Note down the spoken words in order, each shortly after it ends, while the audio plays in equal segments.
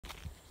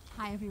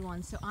Hi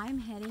everyone, so I'm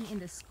heading in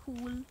the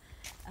school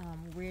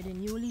where the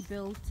newly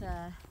built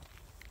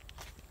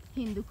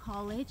Hindu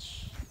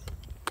college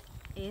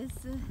is.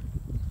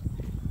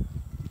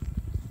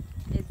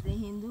 It's the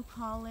Hindu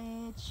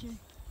College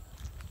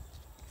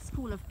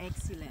School of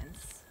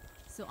Excellence.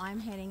 So I'm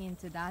heading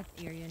into that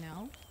area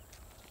now.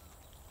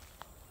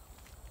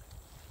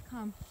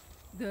 Come,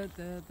 the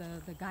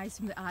guys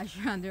from the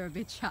ashram, they're a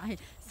bit shy,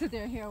 so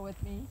they're here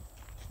with me.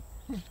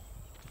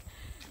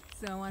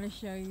 So I want to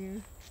show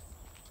you.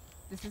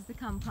 This is the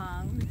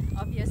compound.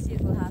 Obviously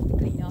it will have to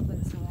clean up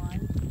and so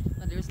on,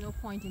 but there's no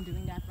point in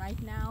doing that right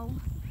now.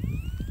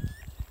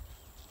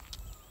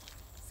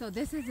 So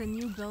this is a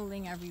new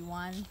building,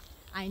 everyone.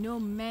 I know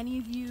many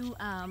of you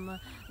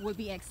will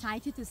be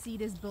excited to see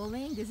this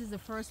building. This is the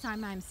first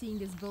time I'm seeing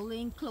this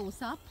building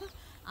close up.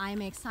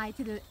 I'm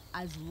excited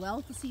as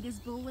well to see this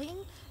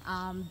building.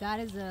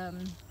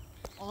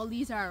 All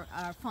these are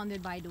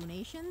funded by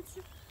donations.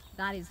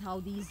 That is how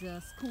these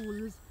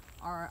schools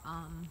are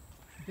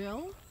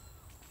built.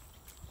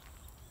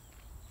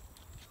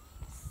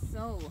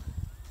 So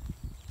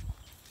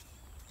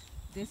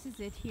this is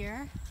it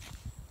here.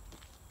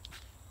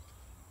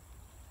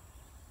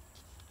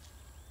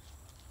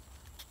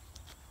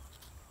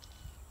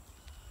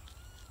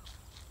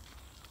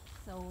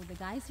 So the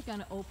guys are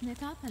gonna open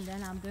it up, and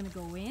then I'm gonna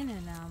go in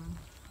and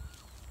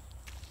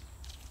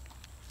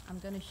I'm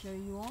gonna show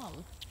you all.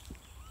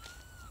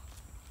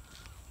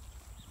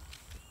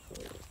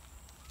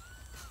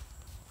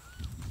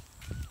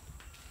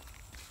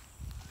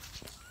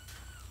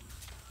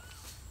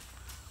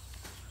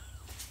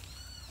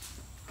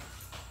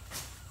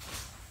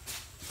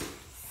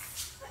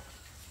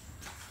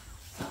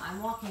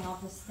 I'm walking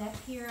off the step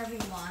here,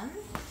 everyone.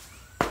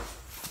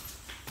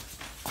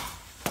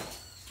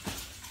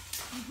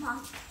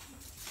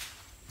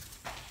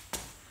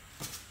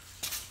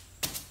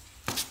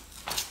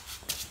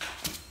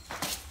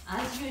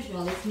 As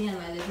usual, it's me and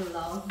my little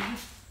love.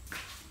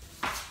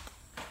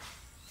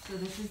 So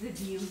this is the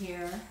view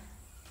here.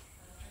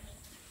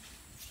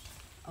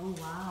 Oh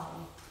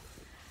wow.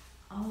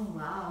 Oh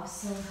wow.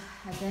 So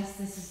I guess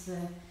this is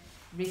the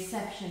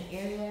reception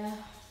area.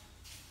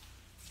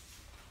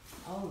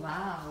 Oh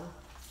wow.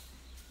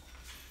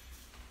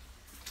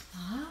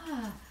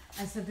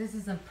 And so this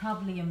is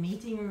probably a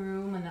meeting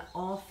room and an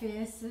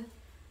office.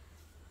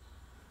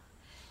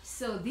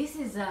 So this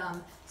is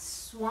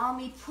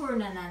Swami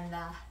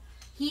Purnananda.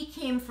 He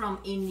came from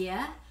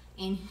India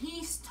and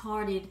he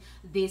started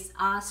this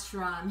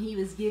ashram. He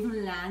was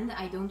given land.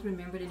 I don't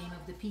remember the name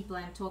of the people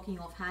I'm talking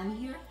offhand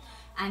here.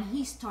 And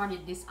he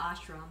started this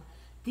ashram.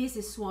 This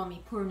is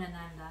Swami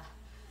Purnananda.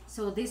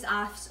 So this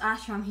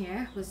ashram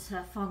here was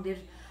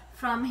founded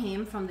from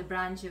him, from the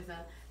branch of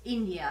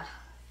India.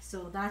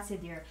 So that's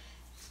it here.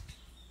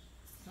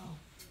 So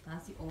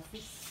that's the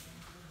office.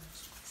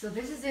 So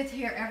this is it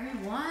here,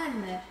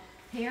 everyone.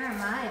 Here am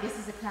I. This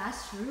is a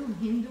classroom,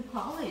 Hindu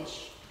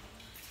college.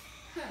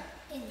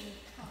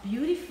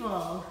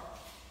 Beautiful.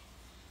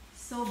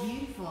 So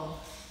beautiful.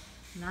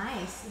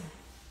 Nice.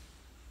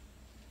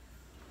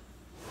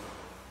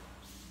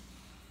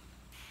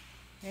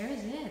 Where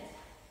is it?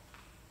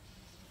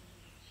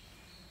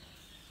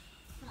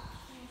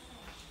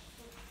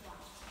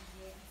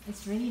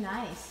 It's really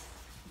nice.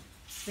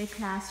 Big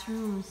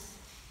classrooms.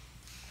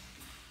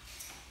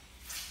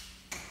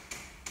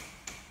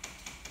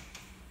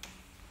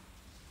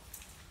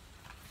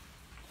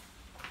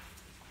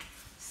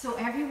 So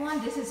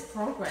everyone, this is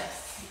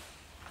progress.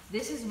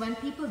 This is when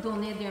people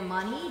donate their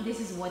money,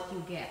 this is what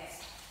you get.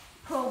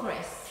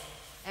 Progress,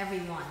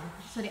 everyone.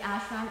 So the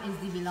ashram is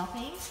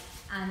developing,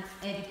 and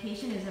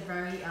education is a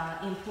very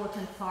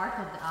important part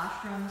of the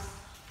ashram's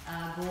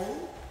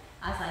goal.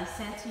 As I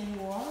said to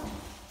you all,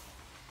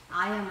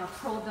 I am a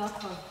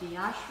product of the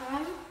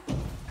ashram.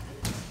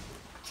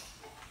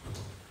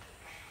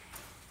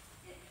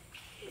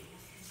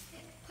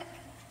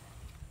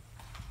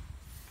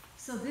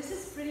 So this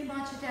is pretty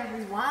much it,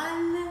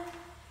 everyone.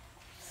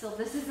 So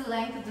this is the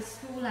length of the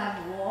school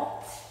I've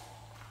walked.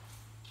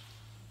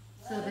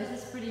 So this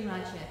is pretty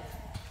much it.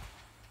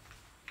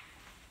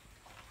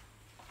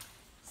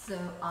 So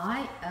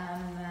I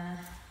am...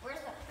 Where's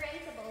the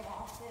principal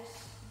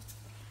office?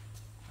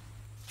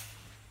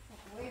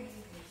 Where do you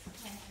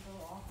principal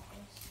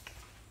office?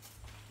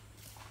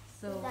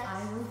 So I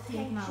will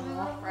take my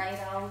walk right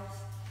out.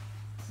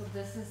 So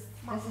this is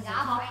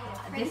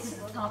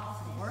the top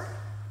floor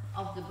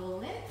of the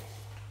building.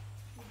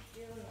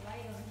 You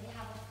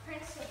have a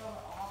principal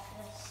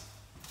office.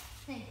 I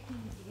think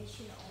you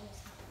should always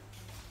have a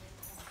principal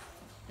office.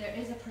 There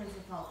is a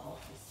principal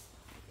office.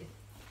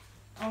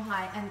 Oh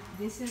hi, and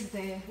this is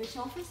which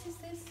office is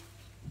this?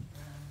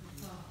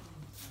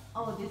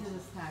 Oh, this is a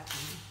staff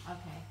room.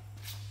 Okay.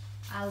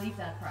 I'll leave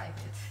that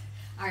private.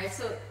 Alright,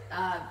 so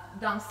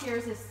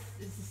downstairs is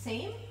the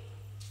same?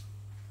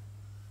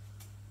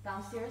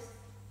 Downstairs?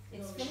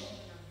 It's finished?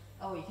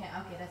 Oh, you can't?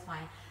 Okay, that's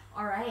fine.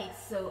 Alright,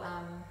 so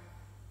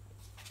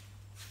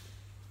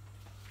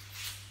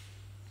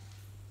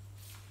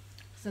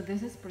so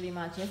this is pretty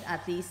much it.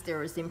 At least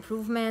there is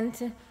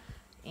improvement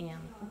And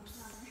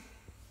oops.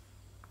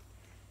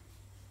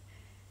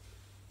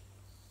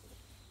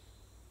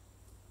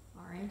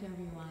 All right,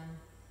 everyone.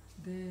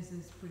 This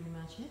is pretty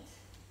much it.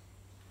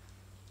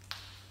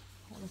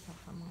 Hold this up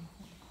for a moment.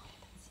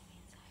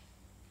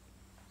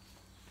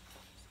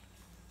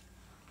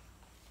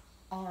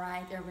 All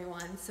right,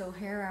 everyone. So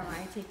here am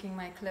I taking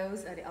my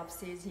clothes at the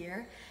upstairs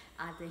here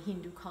at the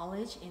Hindu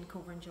College in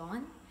Cove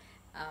John.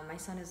 My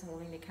son is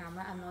holding the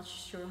camera. I'm not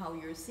sure how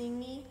you're seeing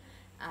me.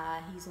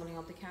 He's holding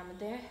up the camera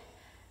there.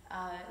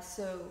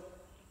 So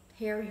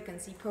here you can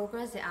see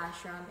progress. The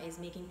ashram is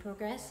making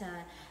progress,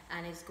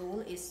 and its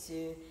goal is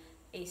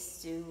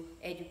to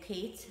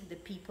educate the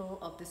people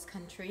of this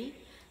country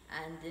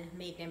and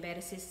make them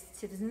better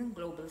citizen,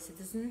 global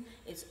citizen.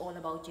 It's all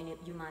about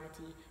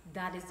humanity.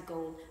 That is the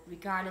goal.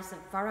 Regardless of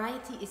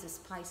variety is the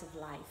spice of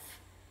life.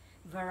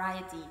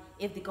 Variety.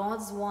 If the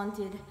gods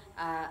wanted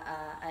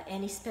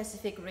any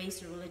specific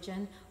race or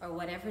religion or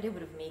whatever, they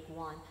would have made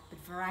one. But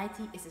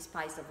variety is the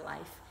spice of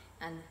life.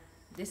 And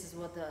this is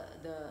what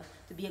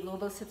to be a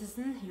global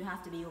citizen, you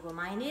have to be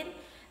open-minded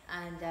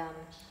and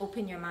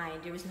open your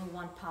mind. There is no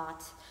one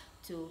path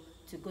to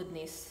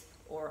goodness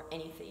or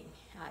anything.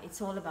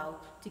 It's all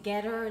about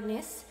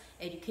togetherness,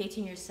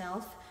 educating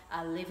yourself,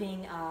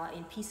 living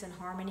in peace and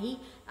harmony,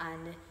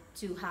 and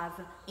to have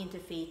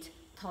interfaith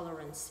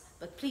tolerance.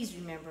 But please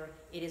remember,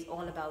 it is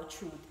all about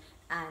truth.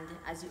 And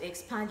as you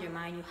expand your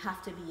mind, you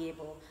have to be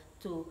able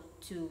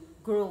to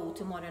grow,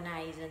 to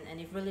modernize. And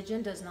if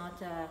religion does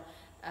not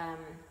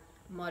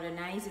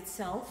modernize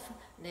itself,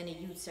 then the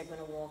youths are going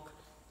to walk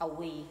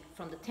away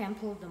from the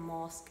temple, the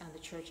mosque, and the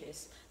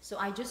churches. So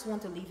I just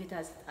want to leave it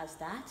as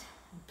that.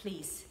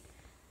 Please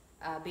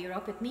bear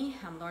up with me.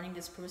 I'm learning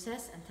this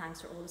process, and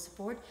thanks for all the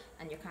support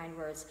and your kind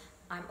words.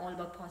 I'm all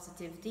about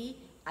positivity.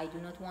 I do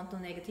not want no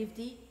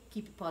negativity.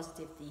 Keep it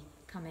positivity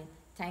coming.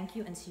 Thank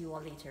you, and see you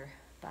all later.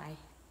 Bye.